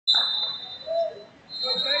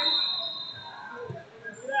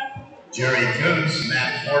Jerry Coons,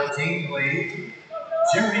 mat 14, please.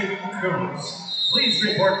 Jerry Coons, please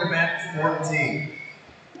report to mat 14.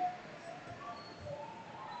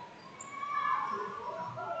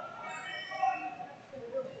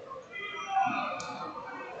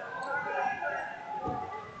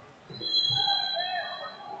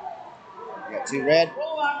 Got two red.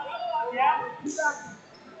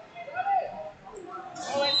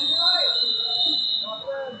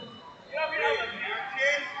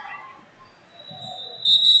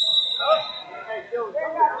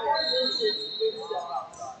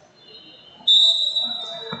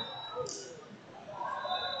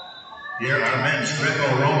 Here are men's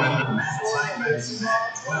Greco Roman mat assignments,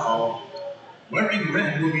 mat 12. Wearing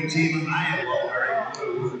red will be Team Iowa, wearing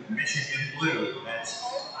blue, Michigan blue. That's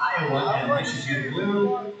Iowa and Michigan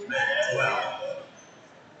blue, mat 12.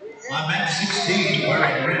 On mat 16,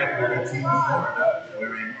 wearing red will be Team Florida,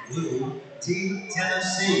 wearing blue, Team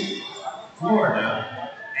Tennessee.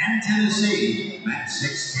 Florida and Tennessee, mat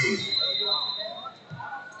 16.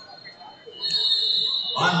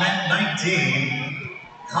 On mat 19,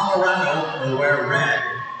 Colorado will wear red,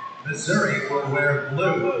 Missouri will wear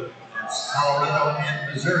blue. That's Colorado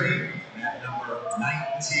and Missouri at number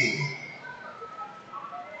 19.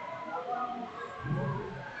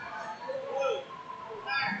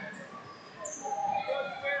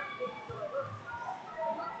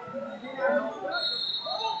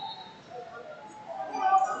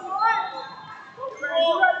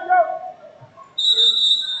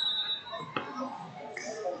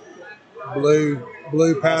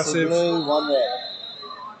 Blue passive. Blue, one red.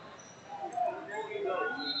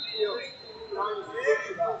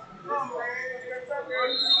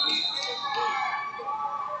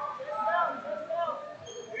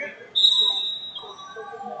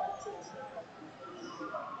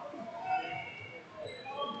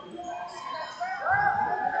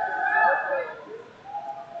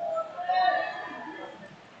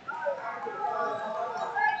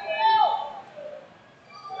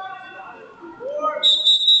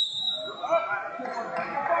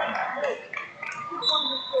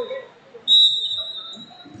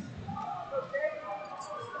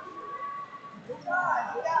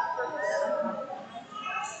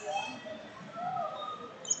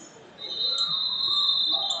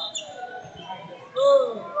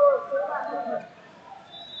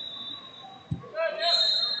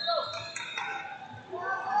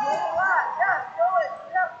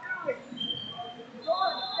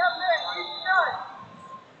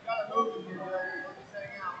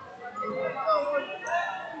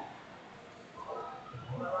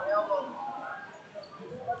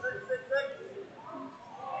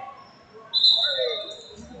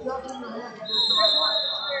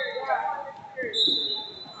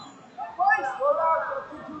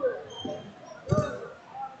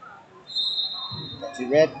 Got two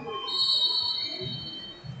red.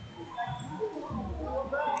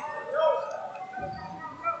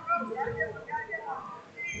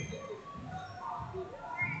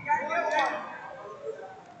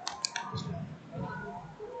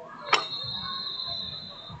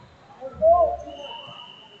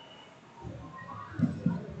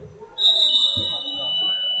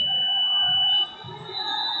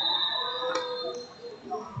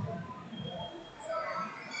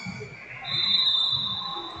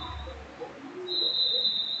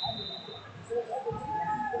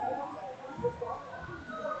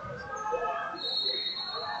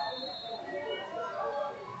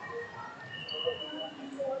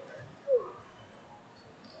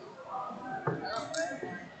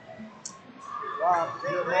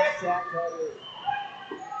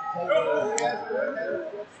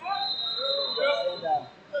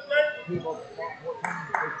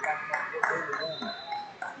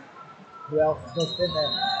 Who else is supposed to be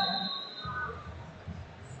there?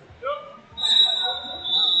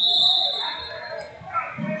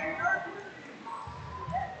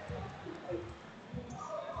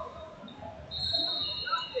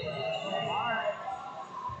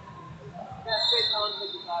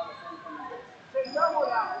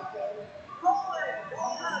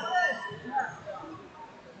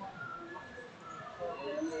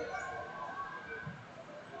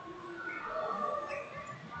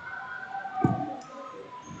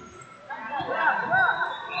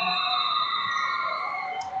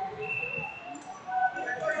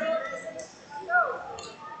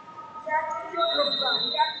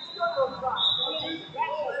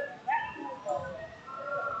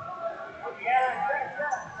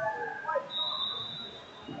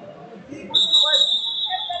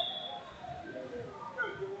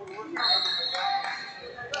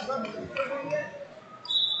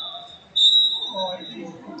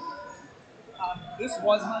 This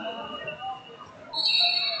was my number.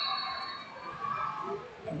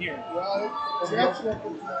 I'm here.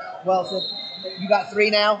 Well, so you got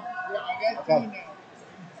 3 now? Yeah, I got 3 now.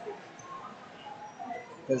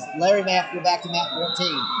 Because Larry may have to go back to mat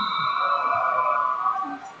 14.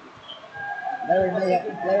 Larry may have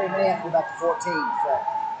to go back to 14 so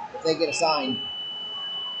if they get assigned.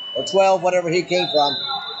 Or 12, whatever he came from.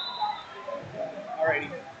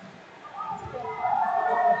 Alrighty.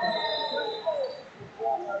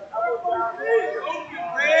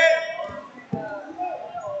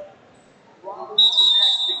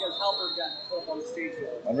 Because Halbert got put up on the stage with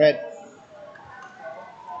him. On red.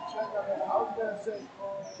 I was going to say,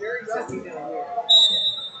 Jerry sent me down here.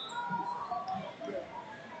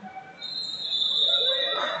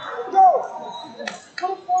 Go!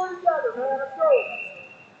 Come forward together, man. Let's go.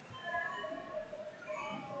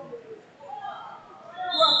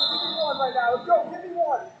 Give me one right now. Let's go. Give me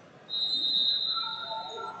one.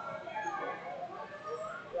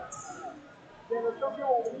 Yeah, let's go get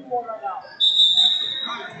one. We need one right now.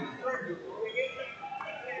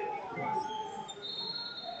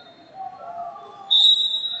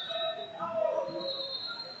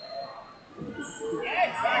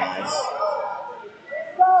 Nice.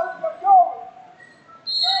 Go, let's go.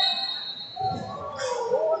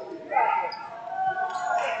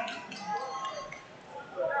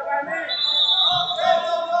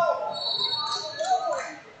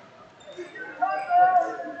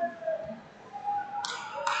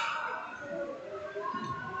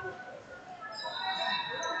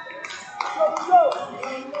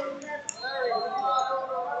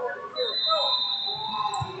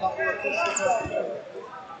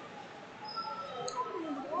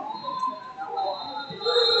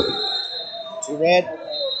 Two red.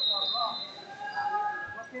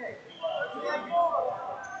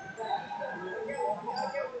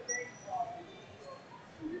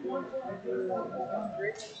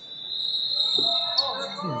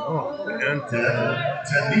 Oh, man.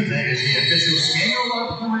 Tanita is the official scale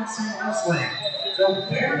of USA Wrestling. So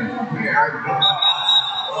pair to pair, go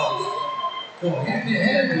close. So head to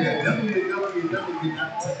head with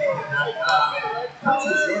www.tanita.com and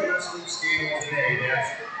purchase your wrestling scale today. That's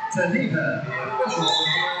Tanita, the official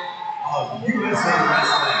scale of USA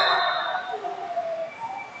Wrestling.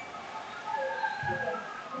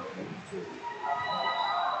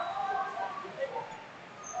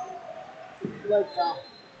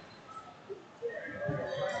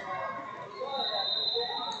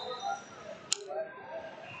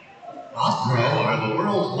 boutNo are the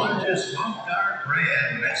world's largest mouth guard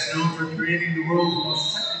brand, best known for creating the world's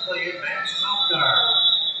most technically advanced mouth guard.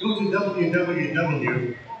 Go to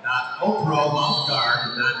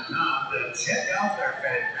www.opromouthguard.com to check out their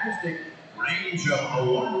fantastic range of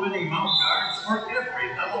award-winning mouth guards for every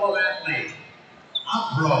level of athlete.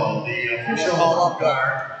 boutNo, the official mouth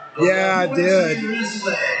guard of Yeah, I USA did.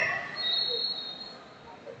 Wrestling.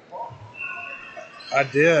 I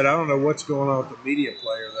did. I don't know what's going on with the media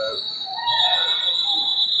player, though.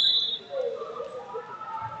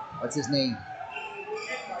 What's his name?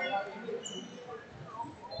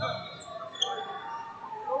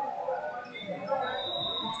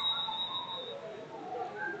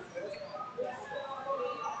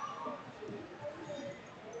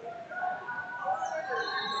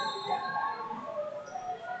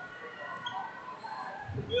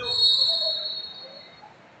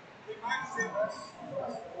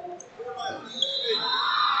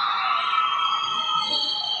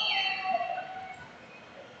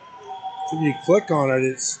 So when you click on it,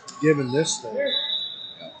 it's giving this thing.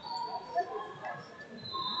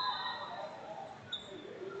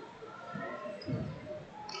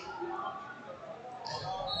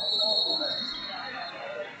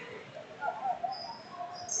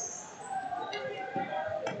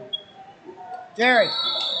 Jerry.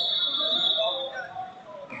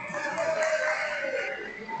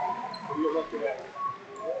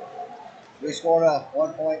 We scored a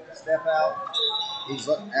 1 point step out. He's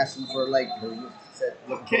asking for a late. He said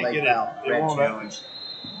looking for Can't late get foul. it. It Red won't challenge.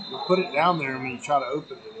 You put it down there and when you try to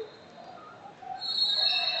open it,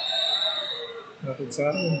 nothing's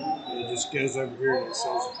happening. It just goes over here and it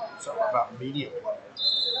says something about media player.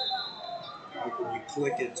 Like when you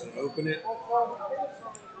click it to open it.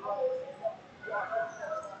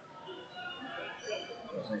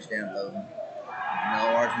 Finish downloading. No,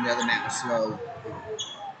 ours and the other map was slow.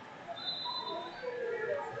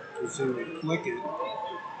 So when you click it,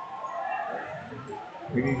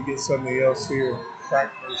 we need to get somebody else here.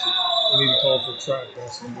 Track person. We need to call for track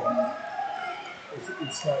person.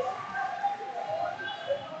 It's like,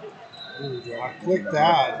 I click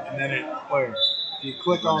that and then it where? If you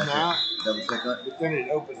click on that, Double click on it. But then it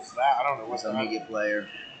opens that. I don't know what's What's a media player?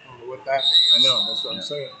 I don't know what that means. I know. That's what I'm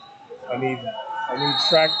saying. I need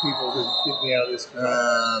track people to get me out of this.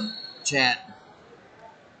 Chat.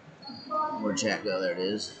 Where'd chat go? There it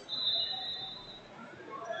is.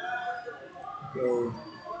 Go.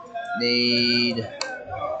 Need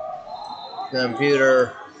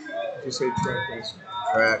computer. Just say track this.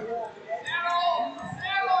 Track.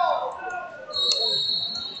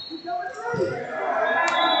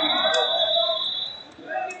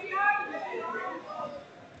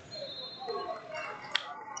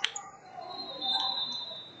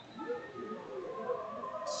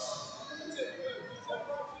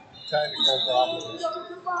 Technical problems. They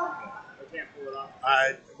can't pull it off.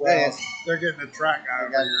 Well, they're getting a track guy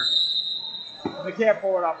over here. They can't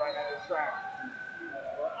pull it off right now. It's track.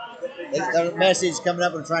 There's a message coming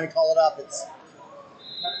up and trying to call it up. It's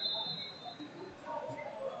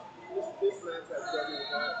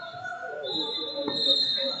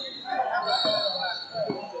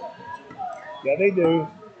Yeah, they do.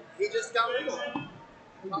 He just got legal.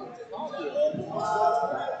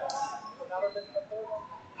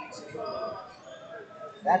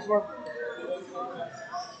 that's where.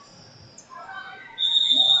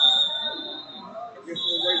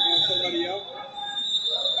 Somebody else.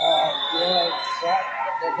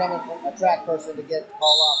 They're coming from a track person to get the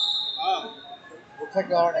call up. We're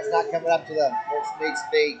clicking on it. It's not coming up to the where it needs to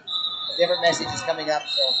be. A different message is coming up.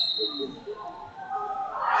 So.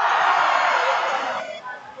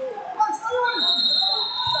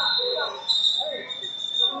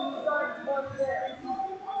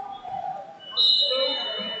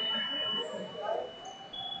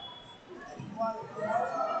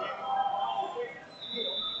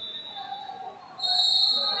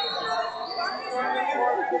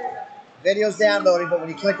 Video's downloading, but when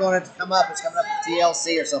you click on it to come up, it's coming up with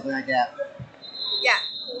TLC or something like that. Yeah.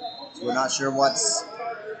 So we're not sure what's.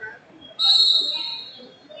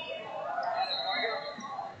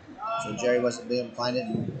 So Jerry wasn't able to find it,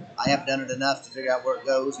 and I haven't done it enough to figure out where it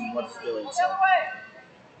goes and what it's doing. So.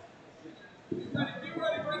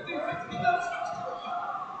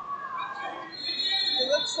 It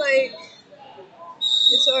looks like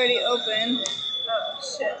it's already open. Oh,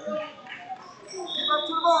 shit.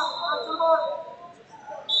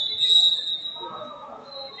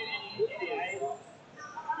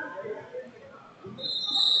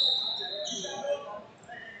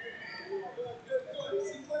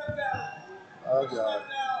 Oh, God.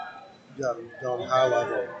 You got to go high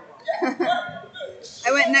level.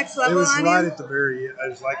 I went next level It was on right you. at the very end. It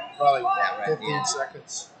was like probably right 15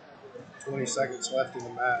 seconds, 20 seconds left in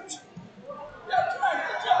the match.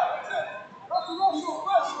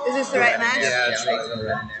 Is this the right match? Yeah, it's right there.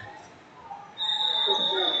 there.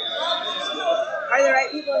 Are the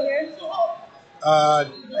right people here? I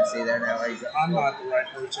see there now. I'm not the right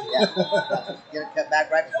person. Yeah. Get it cut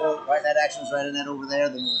back right before, right, that action's right in that over there,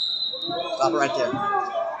 then we'll stop it right there.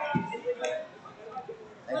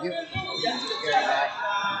 Thank you.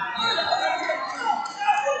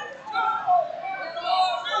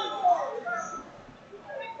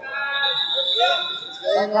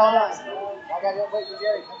 I got to wait for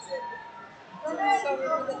Jerry. Come sit. So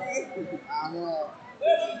for the day. I know.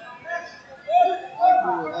 I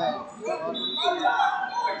agree with that. What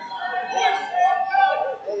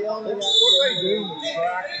are they doing with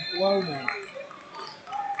track and flow now?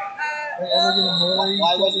 Are they going to marry each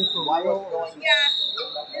other for real? Yeah,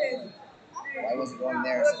 it is. Why was it going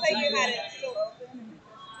there? It looks like you had it still open.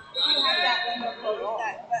 You had that window closed,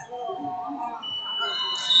 that little thin one.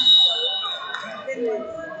 So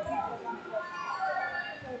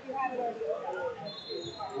if you have it already open.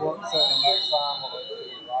 So the next time we'll do,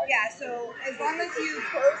 right? Yeah, so as long as you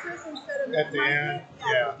close this instead of At the end,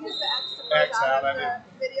 yeah. use the X to close X out of of the it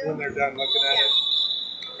video. when they're done looking at it.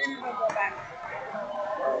 Then it'll go back.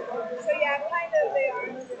 So yeah, kind of they are.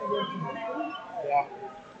 Yeah.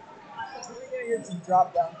 We're gonna get some drop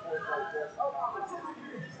down points like this.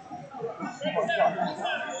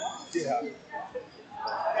 Yeah.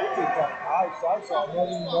 I saw. I never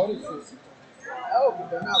even noticed this. Oh, but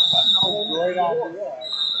they're not cutting all over. Great idea.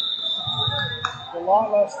 A lot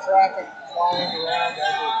less traffic flying around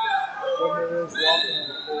than there is walking on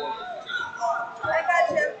the floor. I got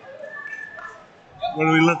you. What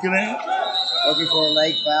are we looking at? Looking for a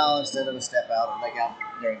leg foul instead of a step out, or leg out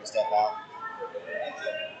during the step out.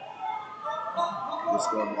 We're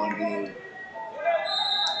scoring 1-2.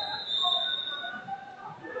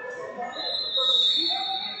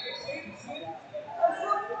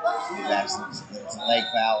 Jackson's it's a leg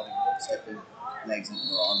foul. Step their legs in, or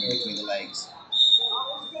arm in between the legs.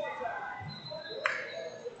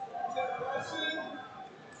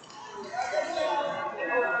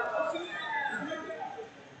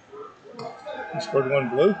 You scored one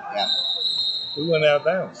blue? Yeah. Blue went out of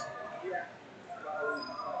bounds.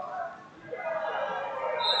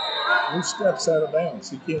 Blue steps out of bounds.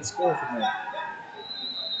 He can't score from there.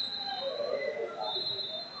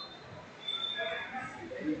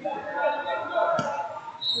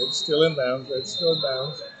 Red's still in bounds. Red's still in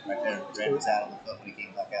bounds. Right there. Red was out on the foot when he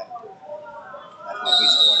came back out. That's why we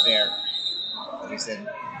scored there. But he said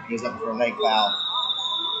he was looking for a leg foul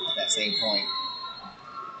at that same point.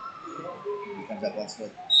 He comes up 1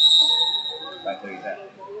 foot. Right there he's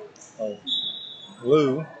at. Oh,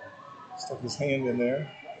 Blue stuck his hand in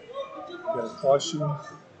there. Got a caution.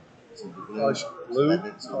 So the blue. Caution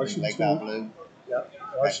blue. So Caution leg foul 2. blue. Yeah.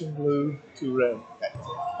 Caution blue, 2 red. Okay.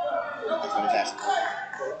 That's what it's asking for.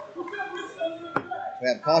 We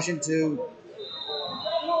have caution 2.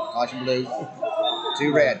 Caution blue.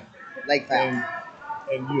 2 red. Leg foul.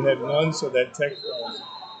 And you had 1, so that takes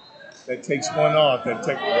 1 off. That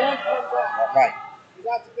tech. Right.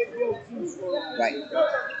 That's a big deal too. Right.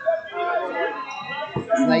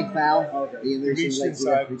 Leg foul. The Reach legs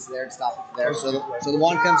inside. reach there and stop it there. So the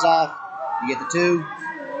 1 comes off. You get the 2.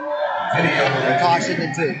 The caution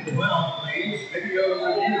and 2. 12, please. Video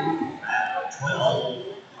review at 12.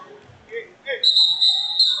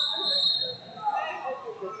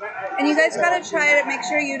 And you guys gotta try to make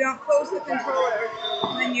sure you don't close the controller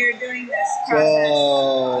when you're doing this process.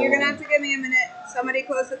 So You're gonna have to give me a minute. Somebody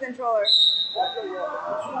close the controller.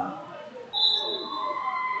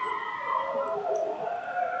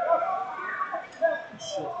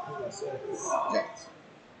 Jets.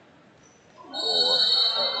 4,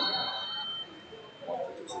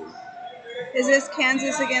 152. Is this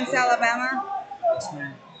Kansas against Alabama? Yes,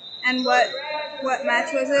 ma'am. And what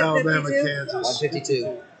match was it? Alabama, 52? Kansas.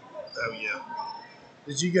 152. Oh, yeah.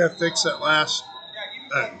 Did you guys fix that last?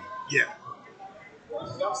 Yeah.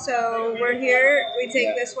 So we're here. We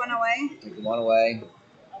take this one away. Take the 1 away.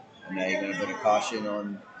 And now you're going to put a caution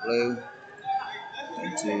on blue.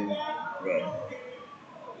 And 2 red.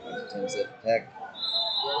 There's a 10-set tech.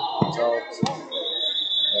 Result.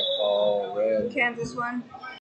 Tech ball red. Kansas one.